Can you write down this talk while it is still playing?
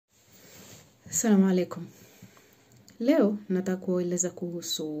Assalamu alaikum. Leo nataka kueleza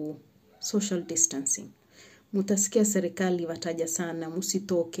kuhusu social distancing. Mutasikia serikali wataja sana,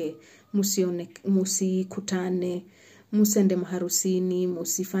 musitoke, musikutane, musende maharusini,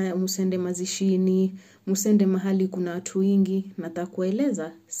 musende mazishini, musende mahali kuna watu wengi. Nataka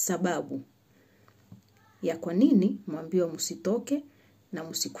kueleza sababu ya kwa nini mwambiwa musitoke na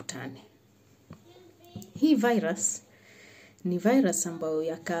musikutane. Hii virus ni virus ambayo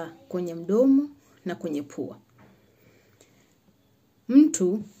yakaa kwenye mdomo na kwenye pua.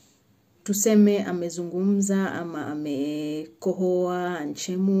 Mtu tuseme amezungumza ama amekohoa,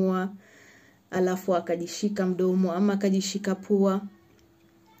 anchemua, alafu akajishika mdomo ama akajishika pua,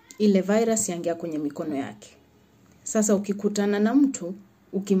 ile virus yaingia kwenye mikono yake. Sasa ukikutana na mtu,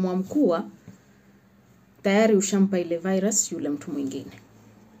 ukimwamkua, tayari ushampa ile virus yule mtu mwingine.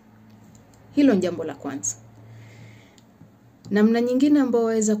 Hilo ni jambo la kwanza. Namna nyingine ambayo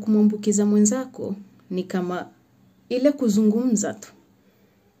waweza kumwambukiza mwenzako ni kama ile kuzungumza tu.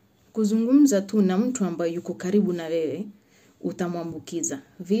 Kuzungumza tu na mtu ambaye yuko karibu na wewe utamwambukiza.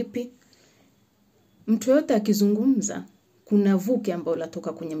 Vipi? Mtu yote akizungumza kuna vuke ambayo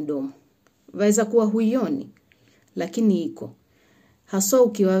latoka kwenye mdomo. Waweza kuwa huioni, lakini iko. Haswa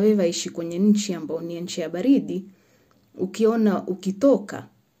ukiwa wewe waishi kwenye nchi ambayo ni nchi ya baridi, ukiona ukitoka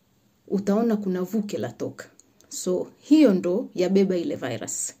utaona kuna vuke latoka. So hiyo ndo yabeba ile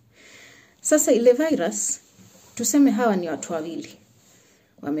virus. Sasa ile virus, tuseme hawa ni watu wawili.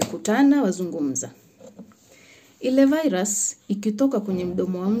 Wamekutana, wazungumza. Ile virus ikitoka kwenye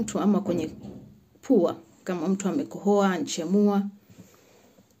mdomo wa mtu ama kwenye pua, kama mtu amekohoa, anchemua,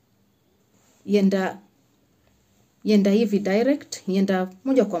 yenda hivi direct, yenda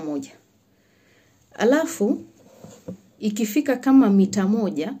moja kwa moja. Alafu, ikifika kama mita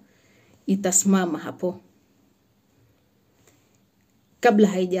moja, itasimama hapo kabla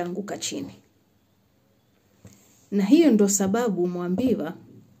haijaanguka chini. Na hiyo ndo sababu mwambiwa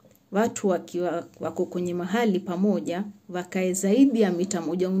watu wakiwa wako kwenye mahali pamoja wakae zaidi ya mita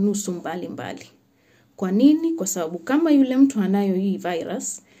 1.5 mbali. Kwa nini? Kwa sababu kama yule mtu anayo hii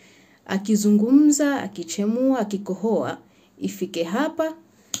virus, akizungumza, akichemua, akikohoa, ifike hapa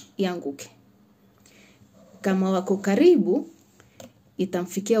ianguke. Kama wako karibu,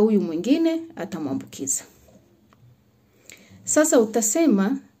 itamfikia huyu mwingine, atamwambukiza. Sasa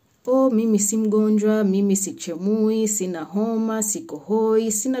utasema, mimi si mgonjwa, mimi sichemui, sina homa,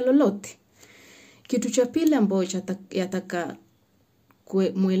 sikohoi, sina lolote. Kitu cha pili ambacho yataka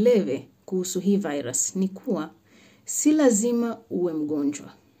muelewe kuhusu hii virus ni kuwa si lazima uwe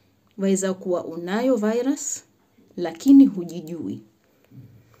mgonjwa. Waweza kuwa unayo virus lakini hujijui.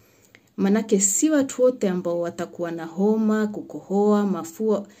 Manake si watu wote ambao watakuwa na homa, kukohoa,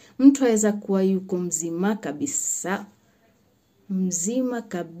 mafua. Mtu aweza kuwa yuko mzima kabisa,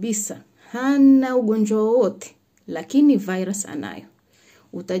 hana ugonjwa wote, lakini virus anayo.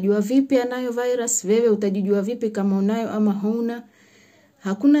 Utajua vipi anayo virus? Wewe utajijua vipi kama unayo ama huna?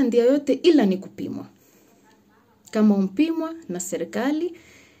 Hakuna ndia yote ila ni kupimwa. Kama umpimwa na serikali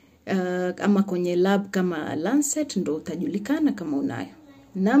ama kwenye lab kama Lancet, ndo utajulikana kama unayo.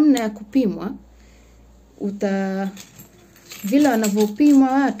 Namna ya kupimwa, vile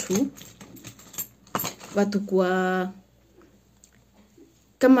wanavyopima watu kwa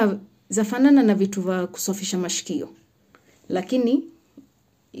kama zafanana na vitu vya kusafisha mashikio. Lakini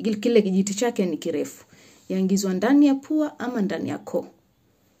kile kijiti chake ni kirefu. Yaingizwa ndani ya pua ama ndani ya koo.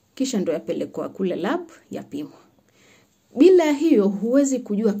 Kisha ndo yapelekwa kule lab yapimwa. Bila hiyo huwezi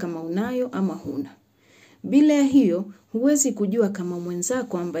kujua kama unayo ama huna. Bila hiyo huwezi kujua kama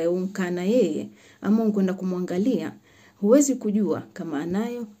mwenzako ambaye unkana yeye ama unkwenda kumwangalia, huwezi kujua kama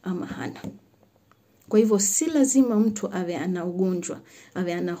anayo ama hana. Kwa hivyo si lazima mtu awe ana ugonjwa,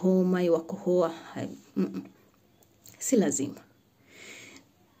 awe ana homa, iwakohoa, si lazima.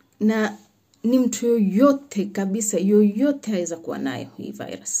 Na ni mtu yoyote kabisa, yoyote haweza kuwa nayo hii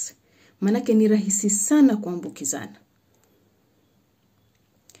virus. Manake ni rahisi sana kuambukizana.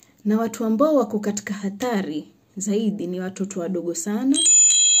 Na watu ambao wako katika hatari zaidi ni watoto wadogo sana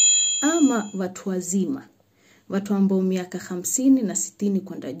ama watu wazima. Watu ambao miaka 50 na 60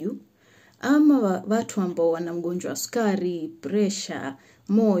 kwenda juu. Ama watu ambao wana mgonjwa wa sukari, presha,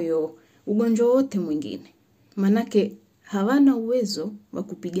 moyo, ugonjwa wote mwingine. Manake hawana uwezo wa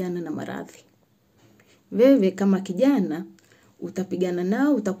kupigana na maradhi. Wewe kama kijana utapigana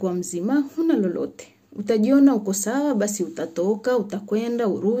nao, utakuwa mzima, huna lolote. Utajiona uko sawa, basi utatoka, utakwenda,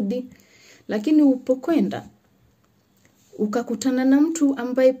 urudi. Lakini upokwenda, ukakutana na mtu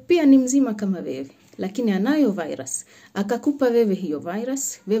ambaye pia ni mzima kama wewe, lakini anayo virus. Akakupa wewe hiyo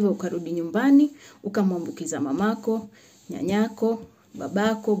virus, wewe ukarudi nyumbani, ukamwambukiza mamako, nyanyako,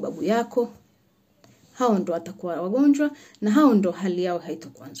 babako, babu yako, hao ndo watakuwa wagonjwa na hao ndo hali yao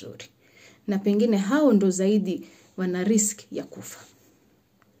haitakuwa nzuri. Na pengine hao ndo zaidi wana risk ya kufa.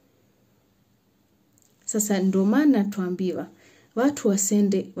 Sasa ndo maana tuambiwa watu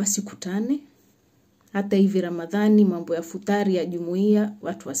wasikutane. Hata hivi Ramadhani mambo ya futari ya jumuiya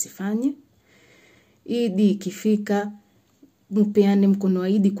watu wasifanye. Idi ikifika mpeane mkono wa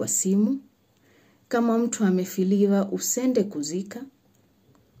Idi kwa simu. Kama mtu amefiliwa usende kuzika.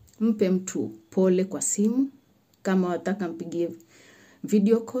 Mpe mtu pole kwa simu. Kama wataka mpigie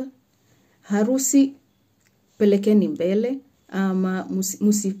video call. Harusi pelekeni mbele ama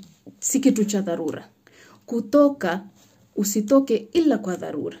si kitu cha dharura. Kutoka usitoke ila kwa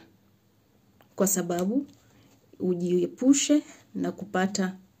dharura. Kwa sababu ujiepushe na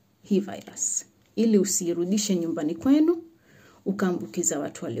kupata hii virus. Ili usirudishe nyumbani kwenu ukaambukiza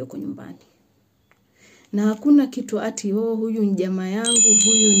watu walioko nyumbani. Na hakuna kitu ati huyu ni jamaa yangu,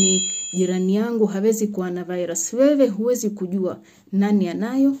 huyu ni jirani yangu hawezi kuwa na virus. Wewe huwezi kujua nani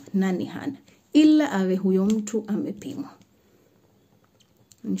anayo, nani hana. Ila awe huyo mtu amepimwa.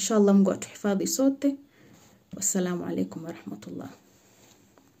 Inshallah Mungu atuhifadhi sote. Wassalamu alaikum warahmatullah.